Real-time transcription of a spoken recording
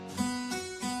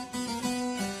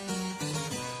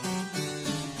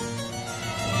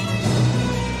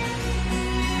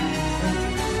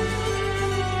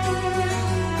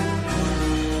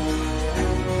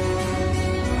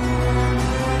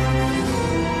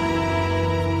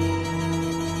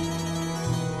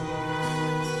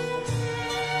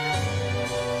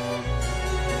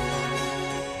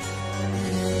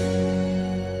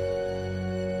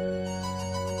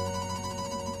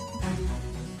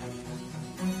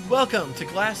Welcome to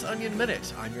Glass Onion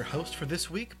Minute. I'm your host for this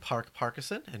week, Park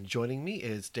Parkinson, and joining me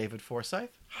is David Forsyth.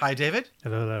 Hi, David.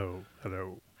 Hello.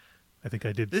 I think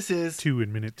I did This is 2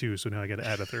 in minute 2, so now I got to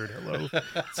add a third hello.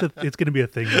 So it's going to be a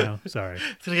thing now. Sorry.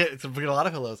 it's gonna get a lot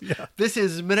of hellos. Yeah. This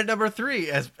is minute number 3,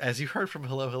 as you heard from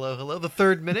hello, the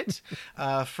third minute,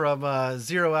 from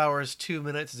 0 hours 2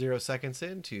 minutes 0 seconds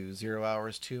in to 0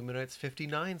 hours 2 minutes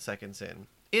 59 seconds in.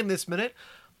 In this minute,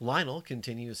 Lionel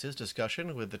continues his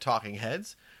discussion with the Talking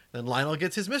Heads. Then Lionel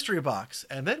gets his mystery box,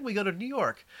 and then we go to New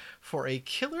York for a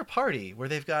killer party where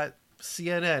they've got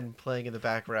CNN playing in the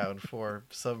background for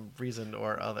some reason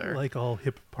or other. Like all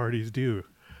hip parties do.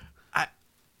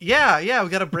 Yeah, we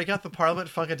got to break out the Parliament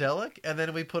Funkadelic, and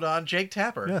then we put on Jake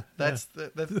Tapper. Yeah, that's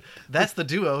the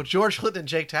duo. George Clinton and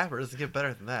Jake Tapper. Doesn't get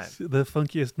better than that. The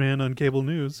funkiest man on cable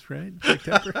news, right? Jake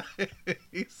Tapper.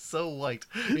 He's so white.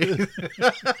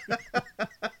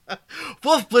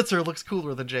 Wolf Blitzer looks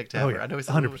cooler than Jake Tapper. Oh, yeah. I know he's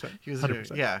 100%. He was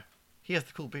 100%. Yeah, he has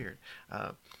the cool beard.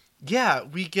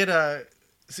 We get a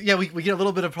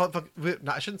little bit of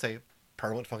I shouldn't say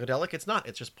Parliament Funkadelic. It's not.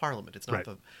 It's just Parliament. It's not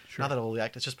Right. Sure. not that old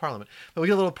act. It's just Parliament. But we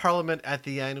get a little Parliament at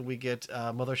the end. We get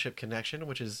Mothership Connection,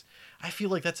 which is, I feel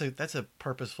like that's a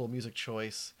purposeful music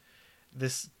choice.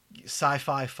 This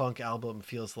sci-fi funk album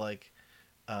feels like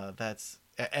that's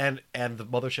and the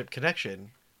Mothership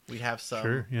Connection. We have some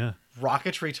Sure, yeah.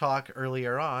 rocketry talk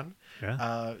earlier on.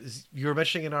 Yeah. You were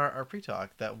mentioning in our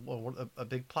pre-talk that a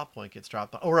big plot point gets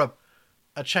dropped, or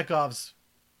a Chekhov's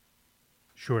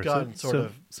Sure. gun, so, sort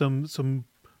of. Some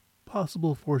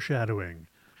possible foreshadowing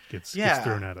gets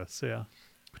thrown at us. Yeah.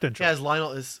 Potential. Yeah, as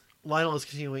Lionel is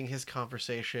continuing his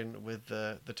conversation with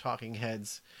the Talking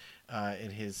Heads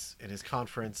in his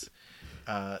conference.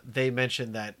 They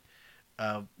mention that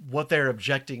what they're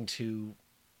objecting to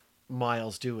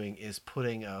Miles doing is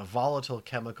putting volatile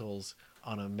chemicals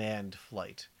on a manned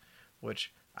flight,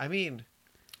 which, I mean,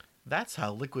 that's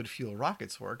how liquid fuel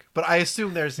rockets work. But I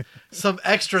assume there's some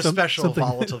extra special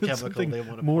volatile chemical they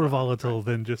want to more put on. volatile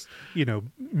than just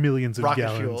millions of Rocket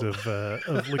gallons fuel.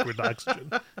 of liquid oxygen.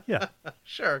 Yeah.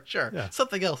 Sure. Yeah.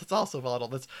 Something else that's also volatile,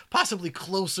 that's possibly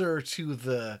closer to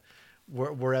the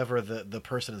wherever the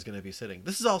person is going to be sitting.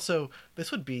 This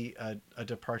would be a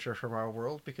departure from our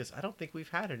world, because I don't think we've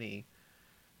had any.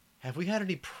 Have we had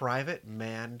any private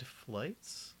manned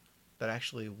flights that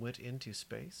actually went into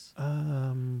space?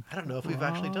 I don't know if we've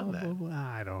actually done that.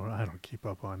 I don't keep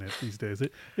up on it these days.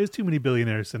 There's too many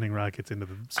billionaires sending rockets into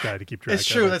the sky to keep track. It's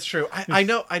true. of it. That's true. I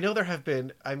know there have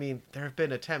been. I mean, there have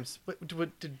been attempts. But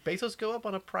did Bezos go up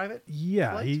on a private?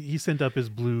 Yeah, flight? he sent up his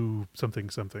blue something.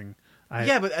 But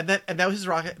that was his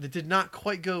rocket that did not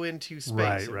quite go into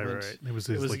space. Right. It was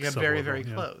very sublevel, very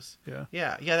yeah. close. Yeah.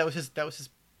 That was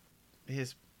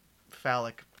his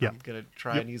phallic. Yeah. I'm gonna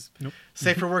try and use Nope.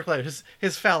 safe for work later.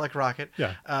 His phallic rocket.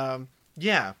 Yeah. I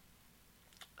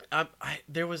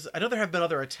know there have been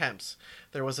other attempts.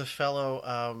 There was a fellow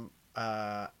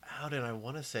out in, I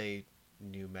want to say,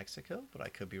 New Mexico, but I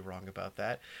could be wrong about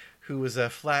that, who was a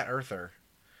flat earther.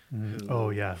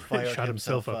 Fired Shot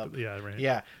himself up. Yeah, right.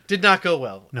 Yeah, did not go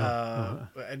well. No.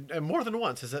 And more than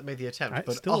once has that made the attempt.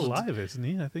 But still also alive, isn't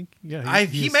he? I think. Yeah,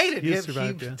 he made it. He he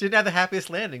survived, didn't have the happiest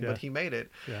landing, Yeah. but he made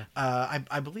it. Yeah.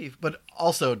 I believe, but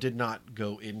also did not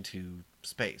go into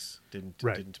space. Didn't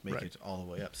make it all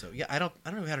the way up. So yeah, I don't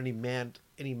know if we had any manned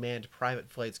private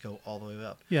flights go all the way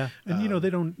up. Yeah, and they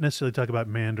don't necessarily talk about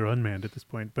manned or unmanned at this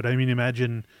point. But I mean,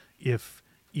 imagine if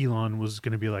Elon was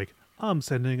going to be like, "I'm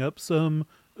sending up some."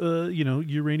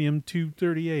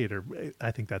 uranium-238, or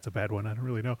I think that's a bad one. I don't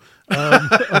really know.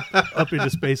 Up into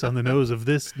space on the nose of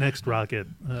this next rocket,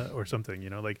 or something.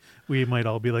 Like we might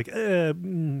all be like,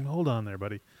 hold on there,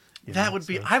 buddy. That would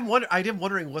be. I'm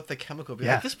wondering what the chemical would be.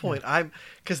 Yeah. At this point,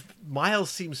 because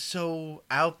Miles seems so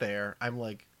out there. I'm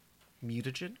like,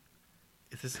 mutagen.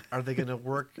 Are they going to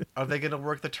work? Are they going to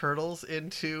work the turtles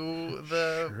into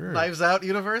the Sure. Knives Out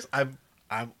universe?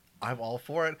 I'm all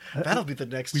for it. That'll be the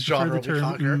next we genre prefer the we term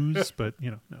conquer. ooze, but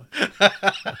no.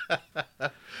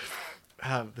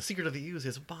 The secret of the ooze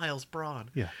is Miles Braun.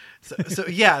 Yeah. So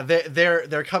yeah,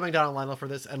 they're coming down on Lionel for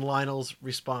this, and Lionel's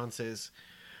response is,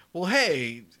 "Well,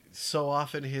 hey, so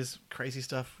often his crazy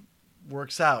stuff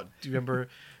works out. Do you remember?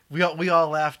 we all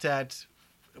laughed at,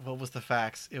 what was the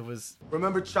facts? It was,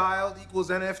 remember child equals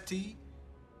NFT?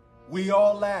 We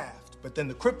all laughed, but then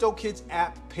the CryptoKids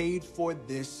app paid for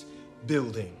this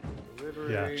building.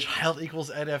 Yeah. child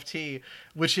equals NFT,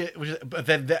 but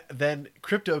then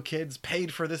CryptoKids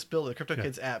paid for this building. The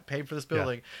CryptoKids app paid for this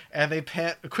building, and they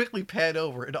quickly pan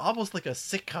over in almost like a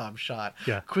sitcom shot.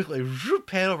 Yeah. Quickly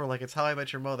pan over like it's How I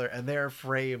Met Your Mother, and there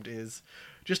framed is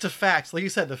just a fax, like you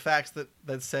said, the fax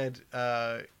that said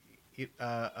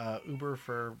Uber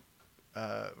for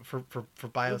Uber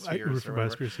biospheres for or whatever.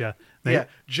 biospheres, yeah. Yeah,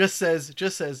 just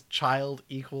says child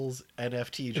equals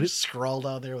NFT, And just scrawled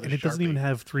on there with and a it doesn't even Sharpie.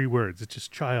 have 3 words. It's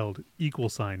just child =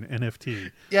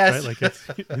 NFT. Yes. Right? Like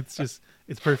it's just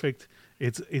it's perfect.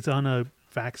 It's on a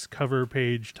fax cover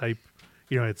page type.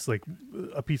 It's like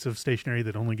a piece of stationery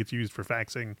that only gets used for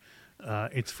faxing.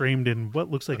 It's framed in what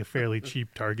looks like a fairly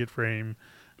cheap Target frame,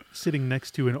 sitting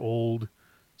next to an old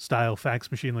style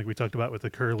fax machine like we talked about with the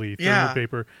curly thermal Yeah.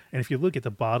 paper. And if you look at the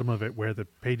bottom of it where the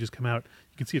pages come out,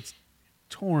 you can see it's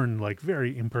torn like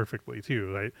very imperfectly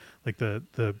too, right? Like the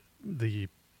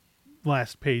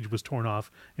last page was torn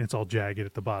off and it's all jagged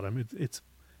at the bottom. It's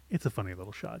a funny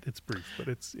little shot. It's brief, but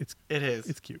it's It is.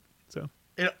 it's cute. So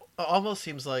It almost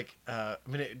seems like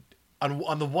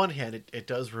on the one hand, it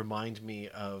does remind me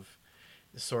of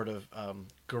sort of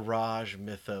garage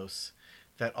mythos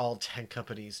that all tech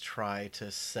companies try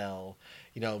to sell.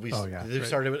 We right.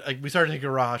 started in a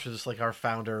garage with just like our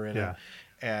founder and Yeah.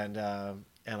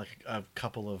 and like a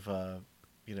couple of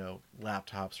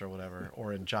laptops or whatever,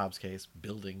 or in Jobs' case,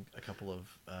 building a couple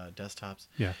of desktops.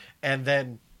 yeah. And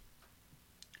then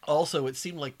also, it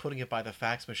seemed like putting it by the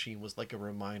fax machine was like a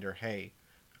reminder, hey,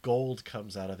 gold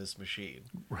comes out of this machine.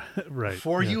 Right.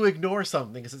 Before yeah. you ignore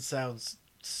something because it sounds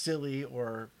silly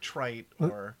or trite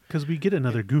or... Because we get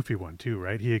another goofy one too,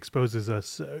 right? He exposes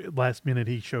us. Last minute,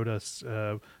 he showed us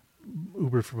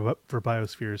Uber for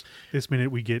biospheres. This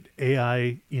minute, we get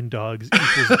AI in dogs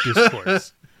equals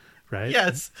discourse, right?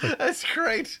 Yes, that's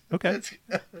great. Okay.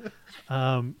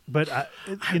 But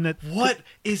in that, What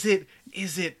is it?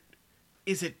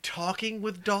 Is it talking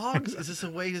with dogs? Is this a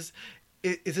way? Is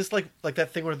this like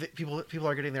that thing where people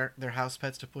are getting their house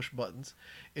pets to push buttons?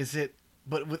 Is it?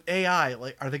 But with AI,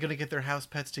 like, are they going to get their house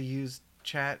pets to use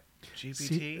Chat GPT?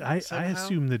 see, I somehow?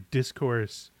 assume the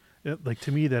discourse, like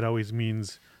to me, that always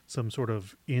means some sort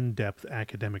of in-depth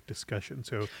academic discussion.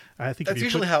 So I think That's if you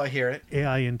usually put how I hear it.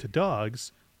 AI into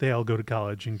dogs, they all go to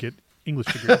college and get English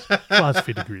degrees,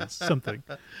 philosophy degrees, something,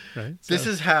 right? This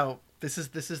So,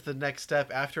 is the next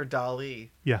step after DALL-E.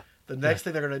 yeah. The next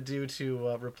thing they're going to do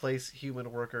to replace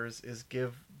human workers is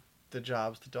give the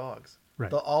jobs to dogs.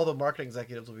 Right. All the marketing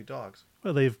executives will be dogs.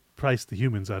 Well, they've priced the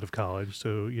humans out of college,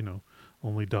 so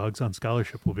only dogs on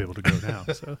scholarship will be able to go now.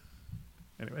 So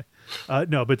anyway,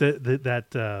 no, but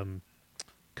that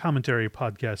commentary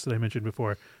podcast that I mentioned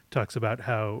before talks about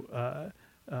how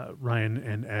Ryan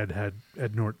and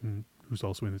Ed Norton, who's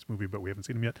also in this movie, but we haven't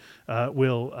seen him yet.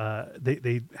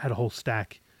 They had a whole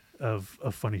stack of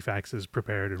funny faxes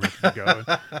prepared and ready to go.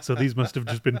 And so these must have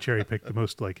just been cherry picked, the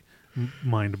most like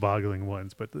mind-boggling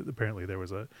ones. But apparently they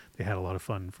had a lot of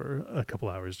fun for a couple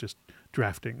hours just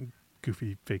drafting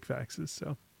goofy fake faxes.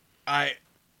 So I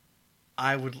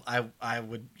would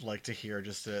like to hear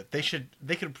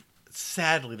they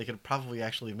could probably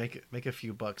actually make a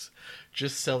few bucks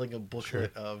just selling a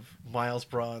booklet of Miles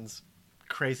Braun's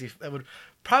crazy. That would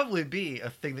probably be a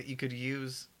thing that you could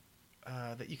use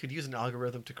an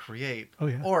algorithm to create. Oh,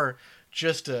 yeah. Or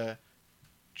just a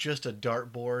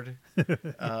dartboard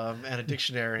and a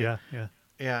dictionary. yeah,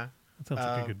 Yeah. that sounds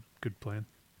like a good plan.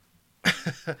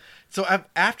 So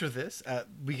after this,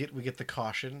 we get the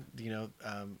caution.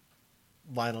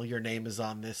 Lionel, your name is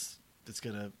on this. It's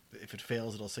gonna, if it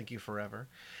fails, it'll sink you forever.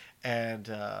 And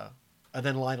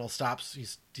then Lionel stops.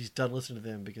 He's done listening to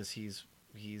them because he's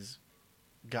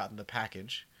gotten the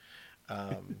package.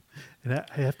 And I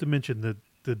have to mention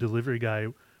the delivery guy,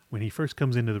 when he first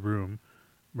comes into the room,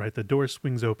 right? The door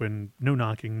swings open, no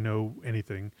knocking, no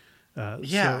anything.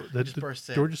 Yeah, so he just bursts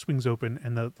in. door just swings open,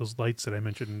 and those lights that I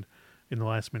mentioned in the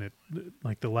last minute,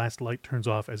 like the last light turns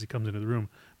off as he comes into the room.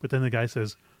 But then the guy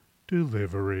says,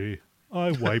 "Delivery.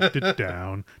 I wiped it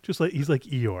down." Just like he's like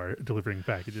Eeyore delivering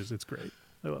packages. It's great.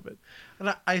 I love it.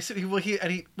 And I said,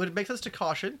 but it makes sense to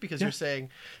caution because Yeah. you're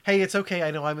saying, hey, it's okay. I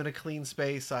know I'm in a clean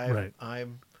space. Right.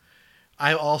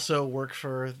 I also work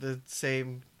for the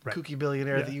same Right. kooky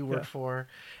billionaire Yeah, that you work yeah. for,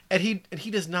 and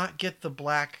he does not get the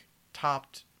black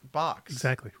topped box.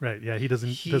 Exactly. Right. Yeah. He doesn't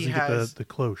He get has- the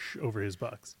cloche over his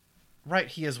box. Right.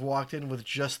 He has walked in with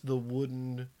just the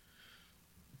wooden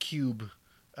cube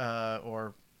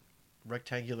or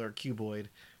rectangular cuboid.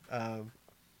 So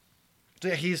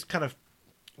yeah, he's kind of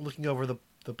looking over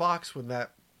the box when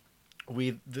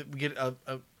we get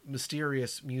a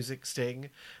mysterious music sting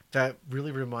that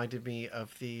really reminded me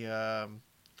of the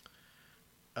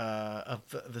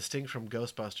sting from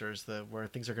Ghostbusters, where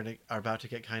things are about to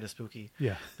get kind of spooky.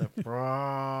 Yeah. The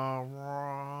rah,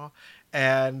 rah.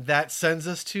 And that sends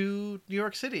us to New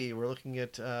York City. We're looking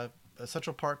at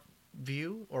Central Park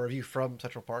view, or a view from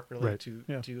Central Park, really, Right,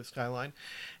 yeah. to Skyline,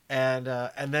 and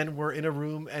then we're in a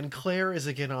room, and Claire is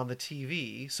again on the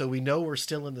TV, so we know we're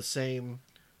still in the same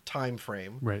time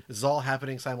frame. Right. This is all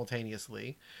happening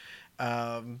simultaneously,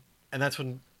 and that's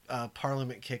when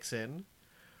Parliament kicks in.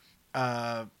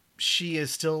 She is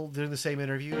still doing the same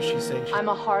interview. She's saying I'm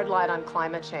a hard light on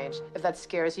climate change. If that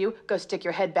scares you, go stick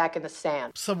your head back in the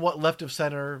sand. somewhat left of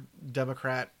center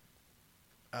Democrat,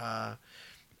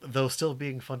 though still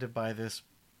being funded by this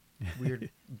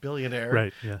weird billionaire.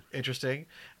 Right, yeah. Interesting.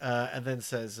 And then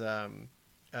says,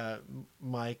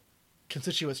 my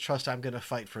constituents trust I'm going to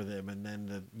fight for them. And then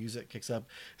the music kicks up.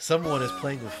 Someone is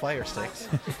playing with fire sticks,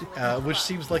 which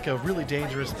seems like a really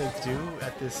dangerous thing to do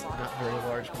at this not very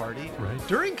large party. Right.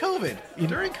 During COVID.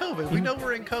 We know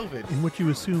we're in COVID. In what you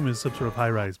assume is some sort of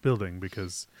high-rise building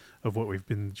because of what we've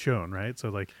been shown, right? So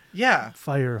like Yeah.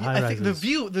 fire Yeah, high I think rises.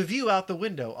 the view out the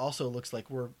window also looks like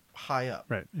we're high up.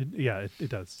 Right. It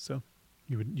does. So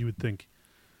you would think,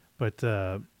 but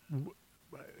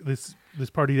this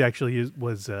party actually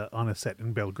was on a set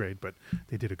in Belgrade, but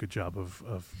they did a good job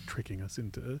of tricking us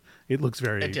into. It looks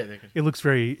very. It did. It looks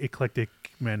very eclectic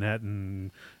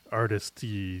Manhattan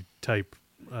artisty type.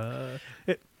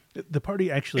 The party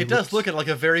actually. It does look at like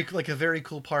a very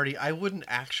cool party. I wouldn't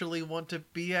actually want to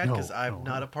be at because I'm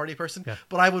not a party person, Yeah.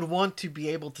 but I would want to be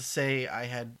able to say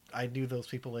I knew those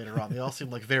people later on. They all seem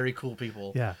like very cool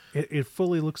people. Yeah, it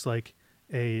fully looks like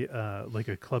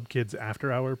a Club Kids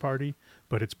after hour party,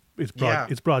 but it's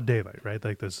broad daylight, right?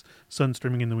 Like there's sun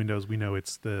streaming in the windows. We know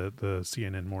it's the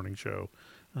CNN morning show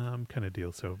kind of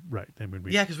deal. So right, then when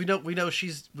we Yeah, because we know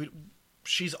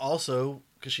she's also,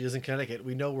 because she is in Connecticut.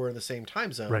 We know we're in the same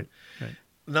time zone. right.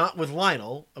 Not with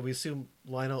Lionel. We assume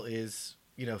Lionel is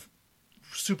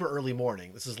super early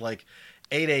morning. This is like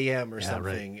 8 a.m. or Yeah,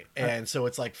 something, right. and so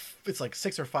it's like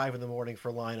 6 or 5 in the morning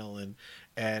for Lionel, and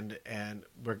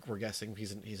we're guessing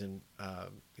he's in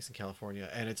California,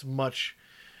 and it's much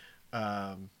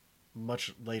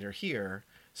later here.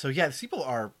 So yeah, these people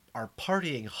are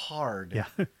partying hard. Yeah,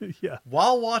 yeah,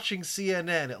 While watching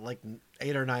CNN at like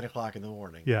 8 or 9 o'clock in the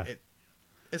morning. Yeah.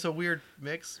 It's a weird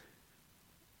mix,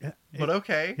 yeah. but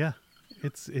okay. Yeah,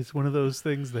 it's one of those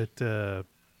things that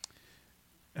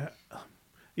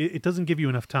it doesn't give you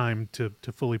enough time to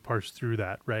fully parse through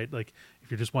that, right? Like if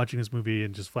you're just watching this movie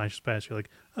and just flashes past, you're like,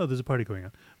 oh, there's a party going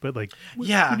on. But like,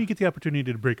 when you get the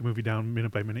opportunity to break a movie down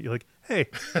minute by minute, you're like, hey,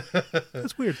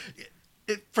 that's weird.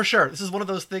 For sure, this is one of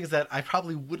those things that I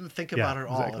probably wouldn't think about at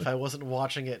all exactly. if I wasn't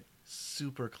watching it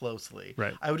super closely.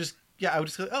 Right. I would just go,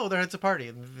 oh, it's a party,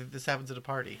 and this happens at a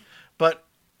party. But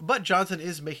Johnson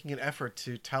is making an effort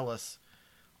to tell us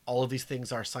all of these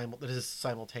things are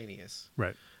simultaneous.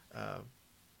 Right.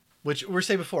 Which we were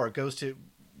saying before, it goes to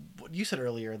what you said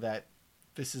earlier, that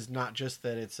this is not just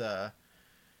that it's a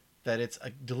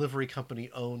delivery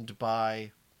company owned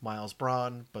by Miles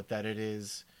Braun, but that it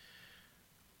is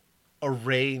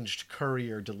arranged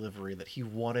courier delivery, that he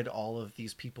wanted all of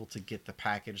these people to get the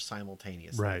package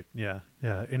simultaneously. Right. Yeah.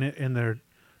 Yeah. And they're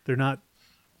not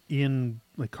in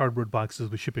like cardboard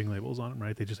boxes with shipping labels on them,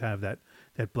 right? They just have that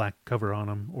black cover on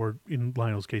them, or in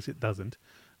Lionel's case, it doesn't.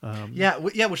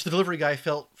 Which the delivery guy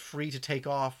felt free to take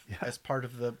off as part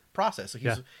of the process. So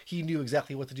he knew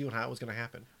exactly what to do and how it was going to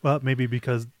happen. Well, maybe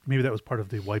that was part of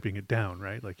the wiping it down,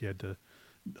 right? Like you had to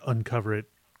uncover it,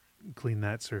 clean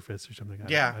that surface or something.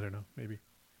 I don't know. Maybe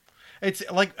it's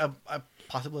like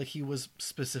possibly like he was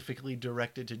specifically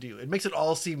directed to do. It makes it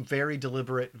all seem very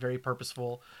deliberate, very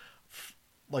purposeful,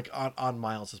 like on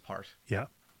Miles's part. Yeah,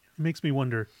 it makes me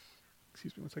wonder.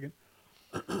 Excuse me one second.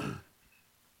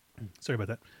 Sorry about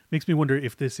that. Makes me wonder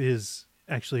if this is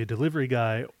actually a delivery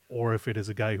guy or if it is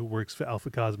a guy who works for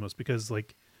Alpha Cosmos, because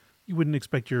like you wouldn't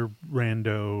expect your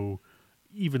rando,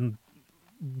 even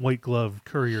white glove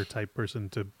courier type person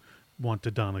to want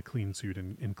to don a clean suit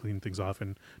and clean things off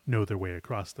and know their way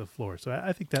across the floor. So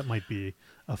I think that might be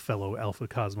a fellow Alpha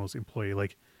Cosmos employee,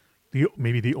 like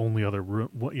maybe the only other room,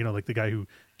 like the guy who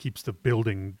keeps the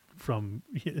building from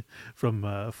falling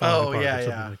apart or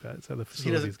something like that. So the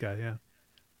facilities guy, yeah.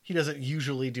 He doesn't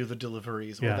usually do the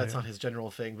deliveries. Well, that's not his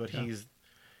general thing, but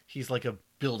he's like a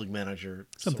building manager,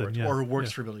 something, or who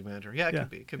works for a building manager. Yeah,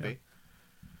 it could be.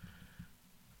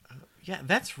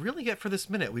 That's really it for this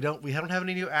minute. We don't have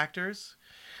any new actors.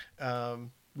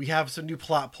 We have some new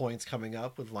plot points coming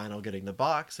up with Lionel getting the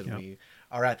box, and we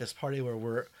are at this party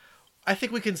where I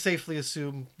think we can safely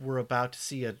assume we're about to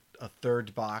see a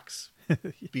third box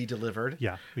be delivered.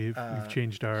 Yeah, we've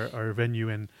changed our venue,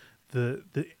 and the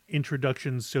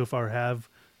introductions so far have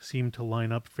seemed to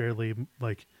line up fairly.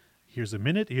 Like here's a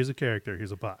minute, here's a character,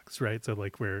 here's a box, right? So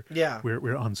like we're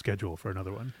on schedule for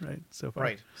another one, right? So far.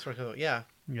 Right. Sort of. Yeah.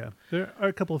 Yeah, there are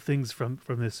a couple of things from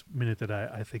this minute that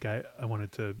I think I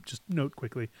wanted to just note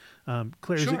quickly.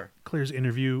 Claire's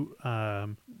interview.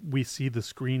 We see the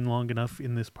screen long enough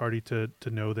in this party to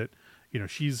know that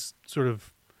she's sort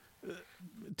of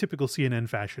typical CNN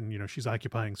fashion. She's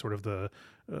occupying sort of the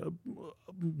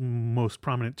most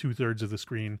prominent 2/3 of the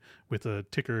screen with a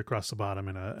ticker across the bottom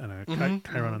and a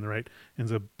chyron on the right, and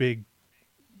it's a big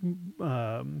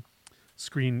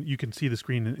screen. You can see the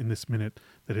screen in this minute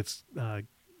that it's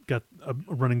got a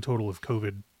running total of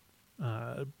COVID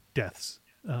deaths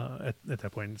at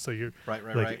that point. So you're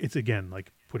right. It's again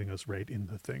like putting us right in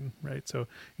the thing, right? So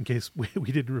in case we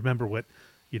didn't remember what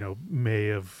May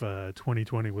of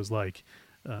 2020 was like,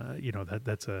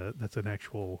 that's an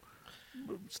actual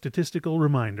statistical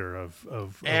reminder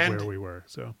of where we were.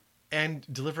 So. And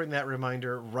delivering that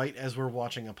reminder right as we're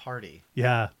watching a party.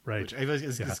 Yeah, right. Which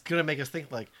is going to make us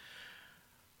think like,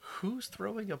 who's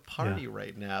throwing a party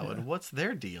right now, and what's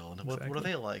their deal, and what are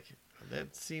they like?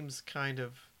 That seems kind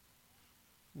of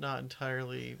not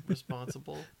entirely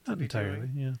responsible. Not entirely,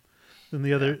 yeah. Then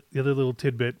the other little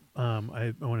tidbit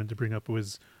I wanted to bring up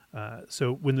was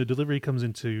so when the delivery comes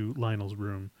into Lionel's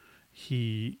room,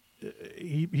 he's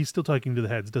still talking to the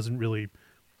heads, doesn't really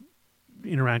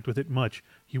interact with it much.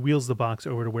 He wheels the box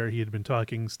over to where he had been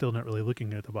talking, still not really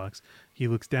looking at the box. He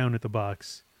looks down at the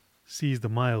box, sees the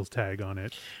Miles tag on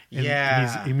it, and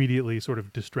he's immediately sort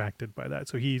of distracted by that.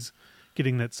 So he's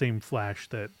getting that same flash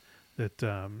that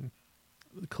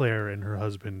Claire and her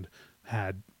husband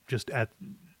had just at.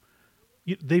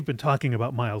 They've been talking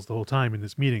about Miles the whole time in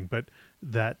this meeting, but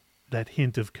that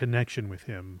hint of connection with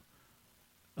him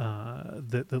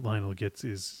that Lionel gets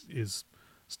is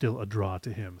still a draw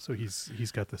to him. So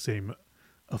he's got the same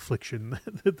affliction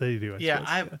that they do.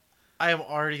 I am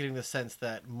already getting the sense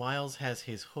that Miles has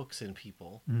his hooks in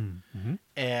people,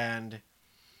 and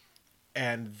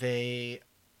they,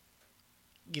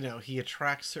 he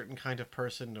attracts certain kind of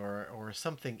person or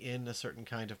something in a certain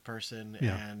kind of person,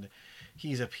 and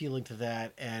he's appealing to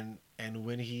that. And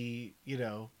when he,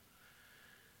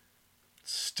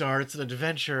 starts an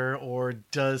adventure or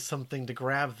does something to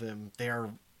grab them, they're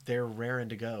raring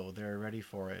to go. They're ready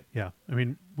for it. Yeah, I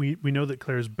mean, we know that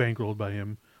Claire's bankrolled by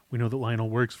him. We know that Lionel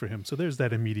works for him, so there's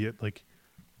that immediate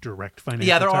direct financial.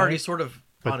 Yeah, they're tie. already sort of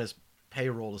on his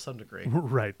payroll to some degree,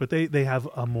 right? But they have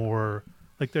a more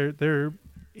they're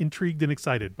intrigued and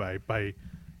excited by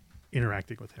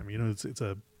interacting with him.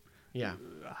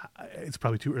 It's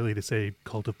probably too early to say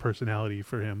cult of personality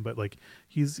for him, but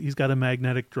he's got a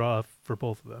magnetic draw for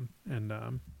both of them,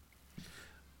 and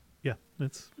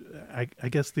that's I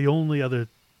guess the only other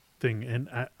thing, and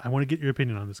I want to get your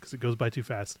opinion on this because it goes by too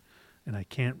fast. And I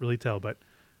can't really tell, but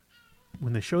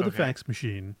when they show the fax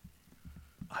machine,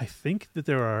 I think that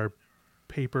there are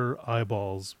paper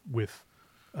eyeballs with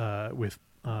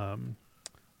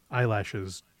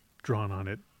eyelashes drawn on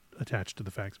it attached to the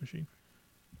fax machine.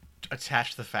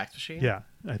 Attached to the fax machine? Yeah,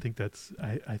 I think that's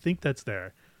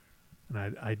there,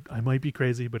 and I might be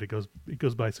crazy, but it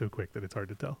goes by so quick that it's hard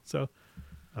to tell. So,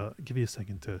 I'll give you a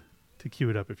second to cue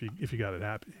it up if you got it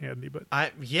handy. But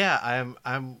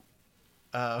I'm.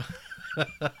 I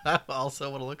also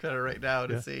want to look at it right now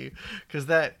to see, because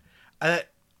that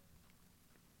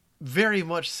very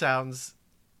much sounds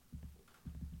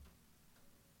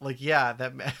like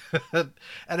that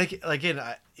and again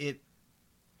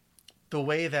the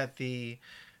way that the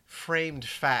framed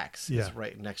fax is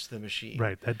right next to the machine,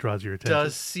 right, that draws your attention,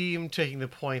 does seem taking the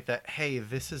point that, hey,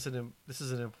 this is an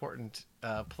important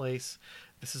place.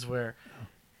 This is where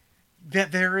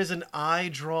that there is an eye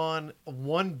drawn,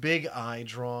 one big eye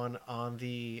drawn on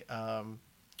the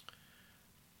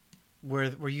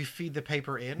where you feed the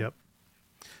paper in. Yep.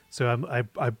 So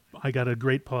I got a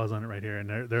great pause on it right here,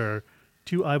 and there are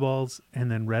two eyeballs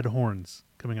and then red horns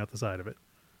coming out the side of it.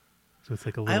 So it's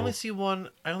like a little. I only see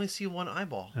one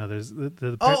eyeball. No, there's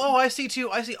the I see two.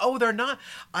 Oh, they're not.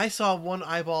 I saw one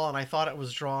eyeball and I thought it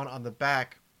was drawn on the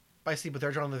back. I see, but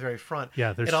they're drawn on the very front.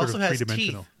 Yeah, they're it sort also of has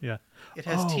three-dimensional. teeth. Yeah, it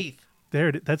has teeth.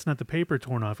 That's not the paper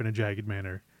torn off in a jagged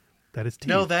manner. That is teeth.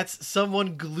 No, that's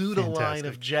someone glued a line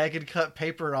of jagged cut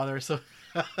paper on there. So,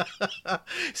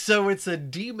 so it's a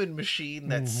demon machine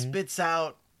that spits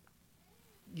out,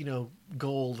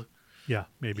 gold. Yeah,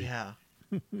 maybe. Yeah.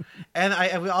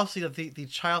 And we also see that the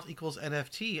child equals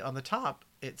NFT on the top.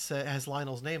 It has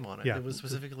Lionel's name on it. Yeah. It was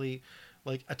specifically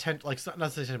not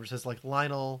not say 10%, it says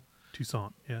Lionel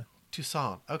Toussaint. Yeah.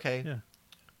 Toussaint. Okay. Yeah.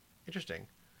 Interesting.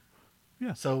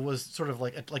 Yeah. So it was sort of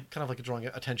like kind of drawing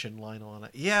attention Lionel on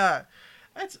it. Yeah.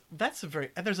 That's a very,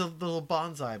 and there's a little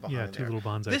bonsai behind Yeah, there. two little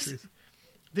bonsai trees.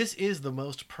 This is the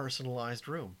most personalized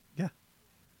room. Yeah.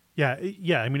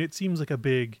 Yeah. I mean, it seems like a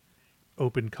big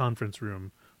open conference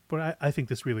room, but I think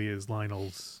this really is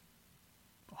Lionel's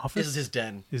office. This is his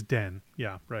den. His den.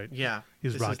 Yeah, right. Yeah,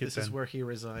 His rocket This is den. where he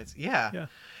resides. Yeah. Yeah.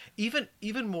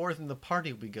 Even more than the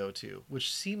party we go to,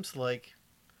 which seems like,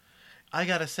 I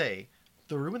gotta say,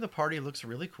 the room in the party looks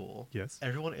really cool. Yes.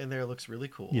 Everyone in there looks really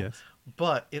cool. Yes.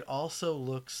 But it also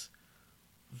looks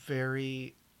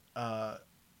very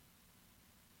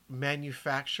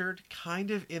manufactured,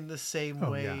 kind of in the same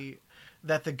way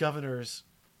that the governor's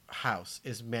house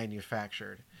is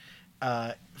manufactured.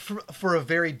 For a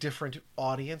very different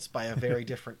audience by a very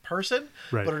different person,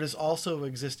 Right. but it is also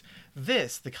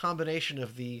the combination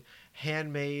of the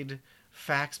handmade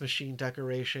fax machine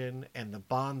decoration and the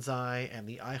bonsai and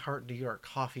the I Heart New York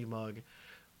coffee mug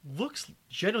looks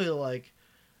generally like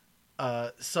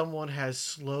someone has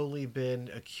slowly been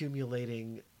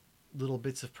accumulating little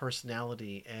bits of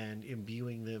personality and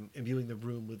imbuing the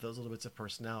room with those little bits of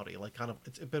personality. Like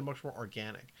it's been much more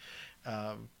organic.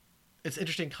 It's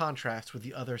interesting contrast with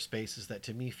the other spaces that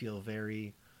to me feel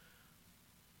very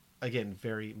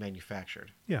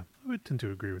manufactured. Yeah, I would tend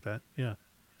to agree with that. Yeah.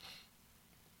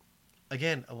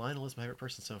 Again, Lionel is my favorite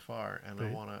person so far, and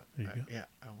I want to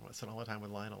spend all the time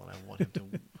with Lionel, and I want him to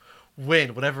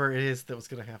win whatever it is that was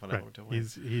going to happen. Right. I want him to win.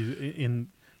 He's in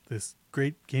this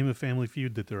great game of Family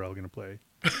Feud that they're all going to play.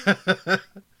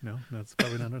 No, that's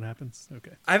probably not what happens.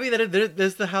 Okay. I mean,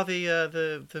 there's how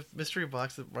the mystery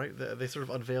box, right? They sort of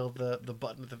unveiled the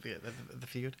button of the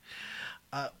feud.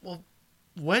 Well,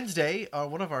 Wednesday,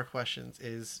 one of our questions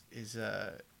is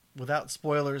without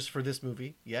spoilers for this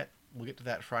movie yet. We'll get to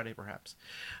that Friday, perhaps.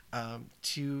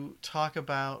 To talk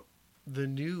about the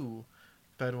new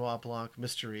Benoit Blanc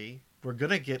mystery. We're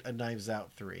gonna get a Knives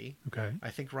Out 3. Okay.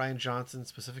 I think Rian Johnson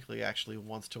specifically actually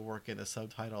wants to work in a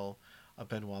subtitle, a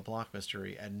Benoit Blanc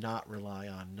mystery, and not rely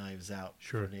on Knives Out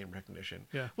Sure. for name recognition.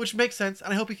 Yeah. Which makes sense,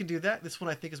 and I hope he can do that. This one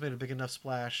I think has made a big enough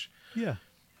splash. Yeah.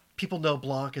 People know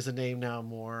Blanc is a name now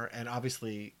more, and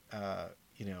obviously,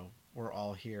 we're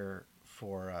all here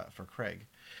for Craig.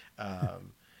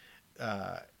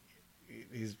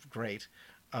 He's great.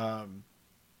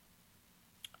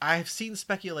 I've seen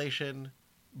speculation,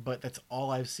 but that's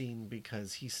all I've seen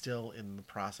because he's still in the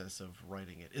process of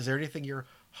writing it. Is there anything you're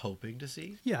hoping to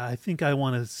see? Yeah, I think I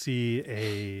want to see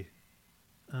a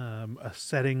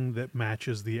setting that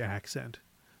matches the accent.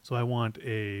 So I want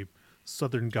a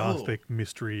Southern Gothic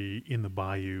mystery in the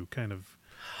bayou kind of.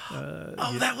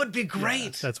 That would be great.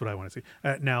 Yeah, that's what I want to see.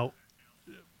 Now,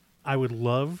 I would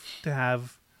love to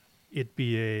have it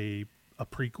be a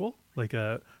prequel, like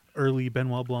a early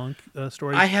Benoit Blanc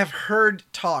story. I have heard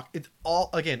talk. It's all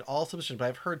submission, but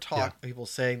I've heard talk of people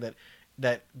saying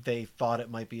that they thought it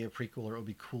might be a prequel or it would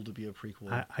be cool to be a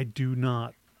prequel. I do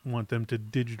not want them to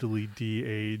digitally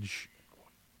de-age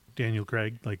Daniel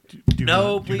Craig. Like, do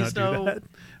not do that.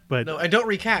 But no, and don't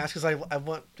recast because I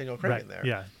want Daniel Craig in there.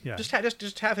 Yeah.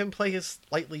 Just have him play his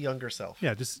slightly younger self.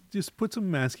 Yeah, just put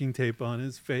some masking tape on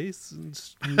his face and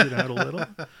smooth it out a little.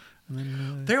 And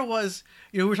then, There was,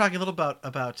 we were talking a little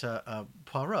about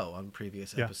Poirot on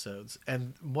previous episodes,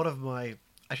 and one of my,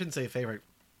 I shouldn't say favorite,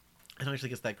 I don't actually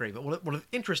think it's that great, but one of the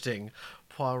interesting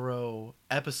Poirot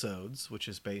episodes, which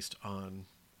is based on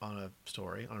a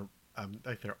story,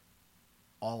 like they're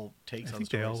all takes I on think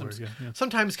stories. they all were, yeah.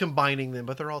 Sometimes combining them,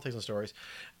 but they're all takes on stories.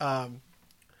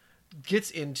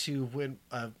 Gets into when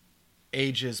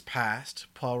ages past,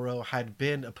 Poirot had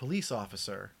been a police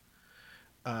officer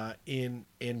in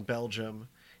Belgium,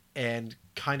 and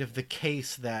kind of the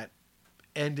case that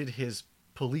ended his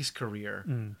police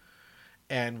career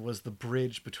and was the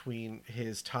bridge between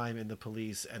his time in the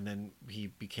police and then he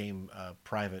became a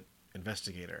private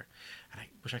investigator. And I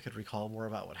wish I could recall more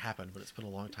about what happened, but it's been a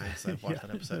long time since I've watched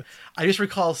that episode. I just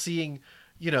recall seeing,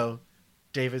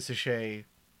 David Suchet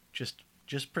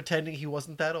just pretending he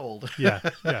wasn't that old. Yeah,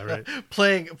 right.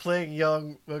 playing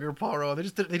younger Poirot. They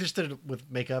just did it with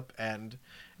makeup and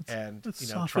let's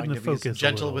trying to be as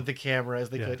gentle with the camera as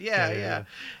they could. Yeah.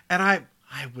 And I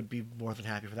would be more than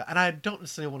happy for that. And I don't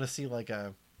necessarily want to see like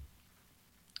a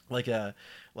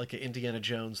Indiana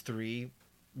Jones 3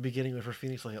 beginning with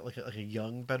Phoenix, like a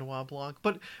young Benoit Blanc,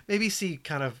 but maybe see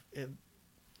kind of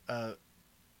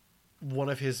one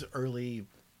of his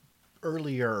earlier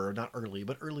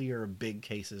big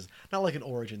cases, not like an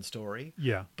origin story,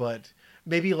 but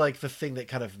maybe like the thing that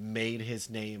kind of made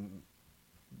him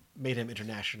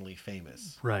internationally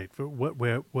famous. Right. But what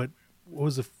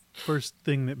was the first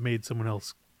thing that made someone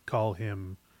else call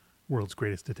him world's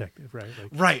greatest detective?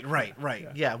 Right. Right.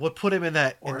 Yeah. What put him in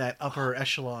that upper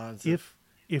echelons?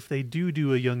 if they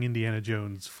do a young Indiana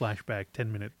Jones flashback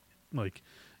 10-minute like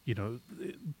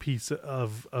piece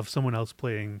of someone else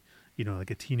playing like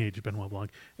a teenage Benoit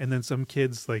Blanc, and then some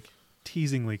kids like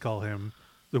teasingly call him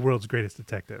the world's greatest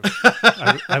detective,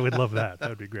 I would love that. That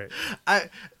would be great.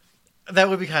 That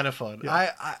would be kind of fun.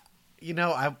 Yeah.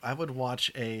 I would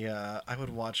watch a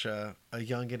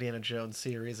young Indiana Jones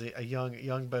series, a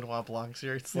young Benoit Blanc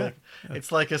series.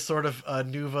 It's like a sort of a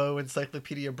nouveau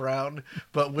Encyclopedia Brown,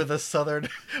 but with a southern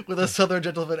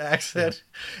gentleman accent,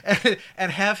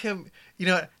 and have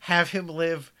him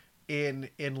live in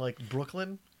like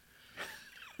Brooklyn.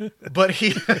 But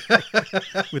he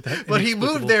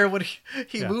moved there when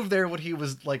he moved there when he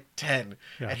was like 10,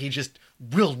 and he just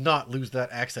will not lose that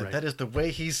accent. Right. That is the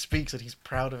way he speaks, and he's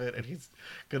proud of it, and he's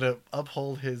gonna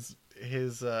uphold his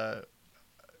I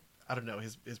don't know,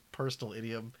 his personal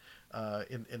idiom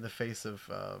in the face of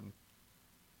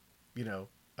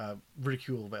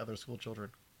ridicule by other school children.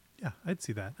 Yeah, I'd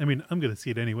see that. I mean, I'm gonna see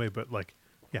it anyway, but like,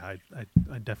 yeah,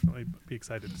 I'd definitely be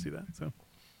excited to see that. So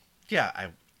yeah,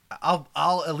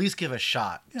 I'll at least give a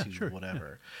shot to sure,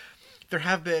 whatever. Yeah. There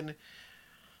have been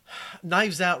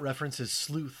Knives Out references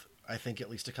Sleuth, I think, at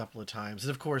least a couple of times,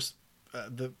 and of course,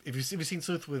 have you seen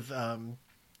Sleuth with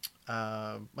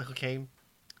Michael Caine?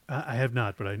 I have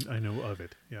not, but I know of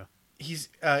it. Yeah,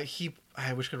 I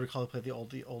wish I could recall he played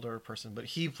the older person, but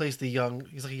he plays he's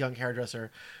like a young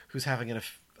hairdresser who's having an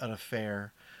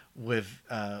affair with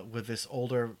this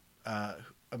older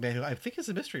a man who I think is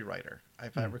a mystery writer,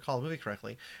 if I recall the movie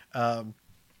correctly.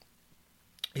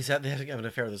 They have an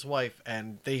affair with his wife,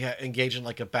 and they engage in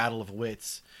like a battle of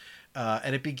wits.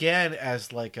 And it began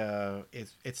as like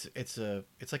it's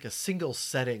like a single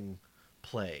setting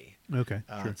play. Okay,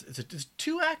 sure. It's a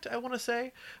 2-act, I want to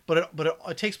say, but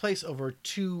it takes place over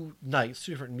 2 nights,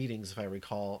 2 different meetings, if I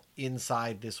recall,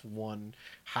 inside this one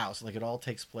house. Like it all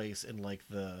takes place in like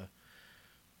the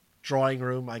drawing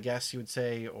room, I guess you would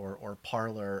say, or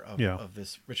parlor of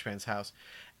this rich man's house.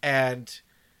 And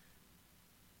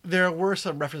there were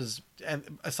some references,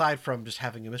 and aside from just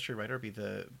having a mystery writer be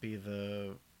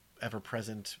the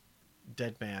ever-present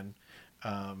dead man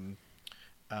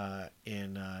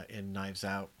in Knives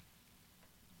Out,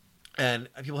 and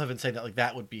people have been saying that like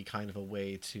that would be kind of a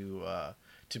way to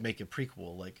make a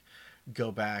prequel, like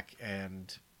go back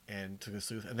and to the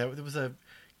sleuth. And there was a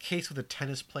case with a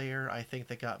tennis player, I think,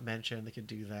 that got mentioned. They could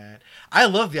do that. I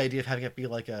love the idea of having it be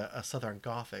like a Southern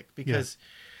Gothic, because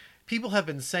people have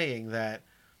been saying that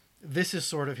this is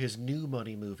sort of his new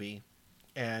money movie,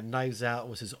 and Knives Out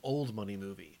was his old money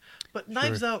movie. But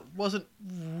Knives Out wasn't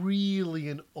really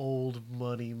an old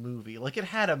money movie. Like, it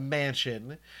had a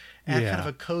mansion and kind of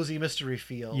a cozy mystery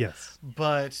feel. Yes.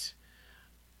 But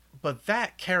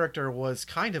that character was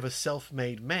kind of a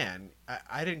self-made man.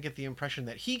 I didn't get the impression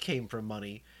that he came from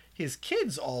money. His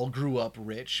kids all grew up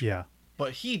rich. Yeah.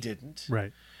 But he didn't.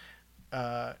 Right.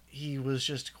 He was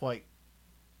just quite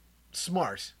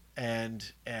smart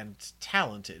and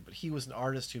talented, but he was an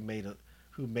artist who made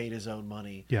his own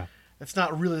money. Yeah. It's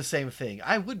not really the same thing.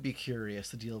 I would be curious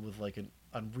to deal with like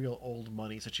a real old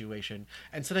money situation,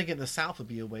 and setting it in the South would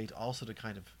be a way to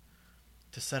kind of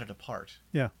set it apart.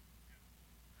 Yeah.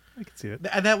 I can see it.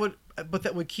 And that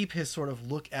would keep his sort of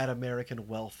look at American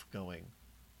wealth going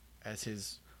as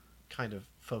his kind of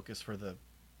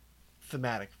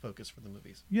thematic focus for the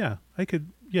movies. Yeah, I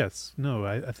could. Yes. No,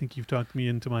 I think you've talked me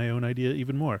into my own idea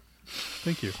even more.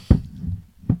 Thank you.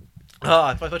 It's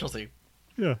my specialty.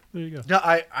 Yeah, there you go. No,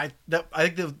 I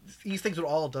think these things would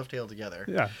all dovetail together.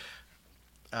 Yeah.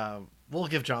 We'll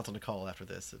give Jonathan a call after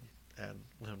this and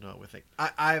let him know what we think.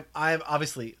 I'm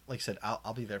obviously, like I said,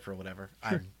 I'll be there for whatever.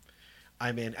 Sure.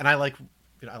 I'm in, and I like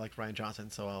Rian Johnson,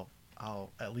 so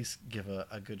I'll at least give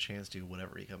a good chance to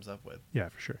whatever he comes up with. Yeah,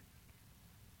 for sure.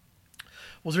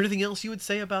 Was there anything else you would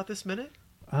say about this minute?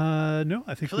 No,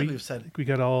 I think we've said. I think we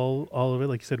got all of it.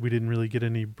 Like you said, we didn't really get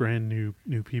any brand new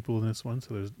people in this one,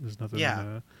 so there's nothing.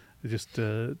 Yeah. Just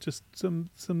some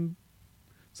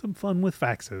fun with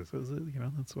faxes.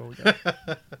 That's what we got.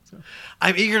 So.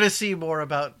 I'm eager to see more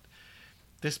about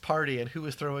this party and who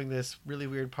was throwing this really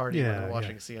weird party when we're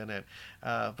watching CNN.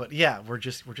 But yeah, we're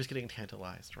just getting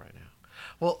tantalized right now.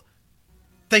 Well,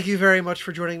 thank you very much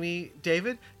for joining me,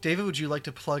 David. David, would you like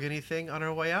to plug anything on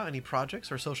our way out? Any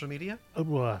projects or social media?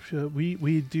 Well,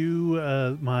 we do.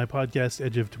 My podcast,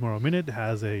 Edge of Tomorrow Minute,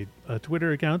 has a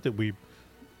Twitter account that we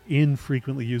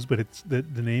infrequently use, but it's the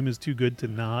name is too good to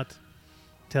not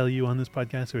tell you on this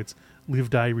podcast. So it's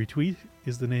Live Die Retweet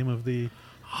is the name of the.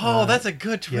 Oh, that's a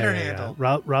good Twitter handle.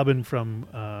 Robin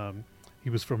from he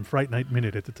was from Fright Night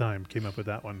Minute at the time, came up with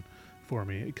that one for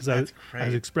me because I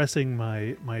was expressing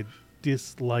my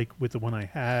dislike with the one I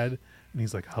had, And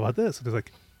he's like, how about this? And he's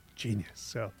like, genius.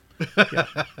 So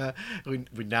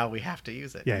Now we have to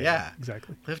use it. Yeah,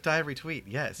 exactly. Live, die, retweet.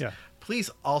 Yes. Yeah.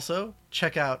 Please also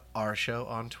check out our show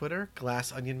on Twitter,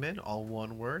 Glass Onion Men, all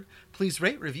one word. Please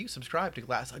rate, review, subscribe to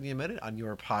Glass Onion Minute on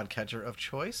your podcatcher of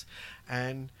choice.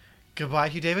 And goodbye,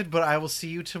 Hugh David, but I will see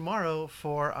you tomorrow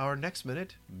for our next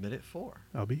minute, Minute 4.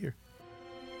 I'll be here.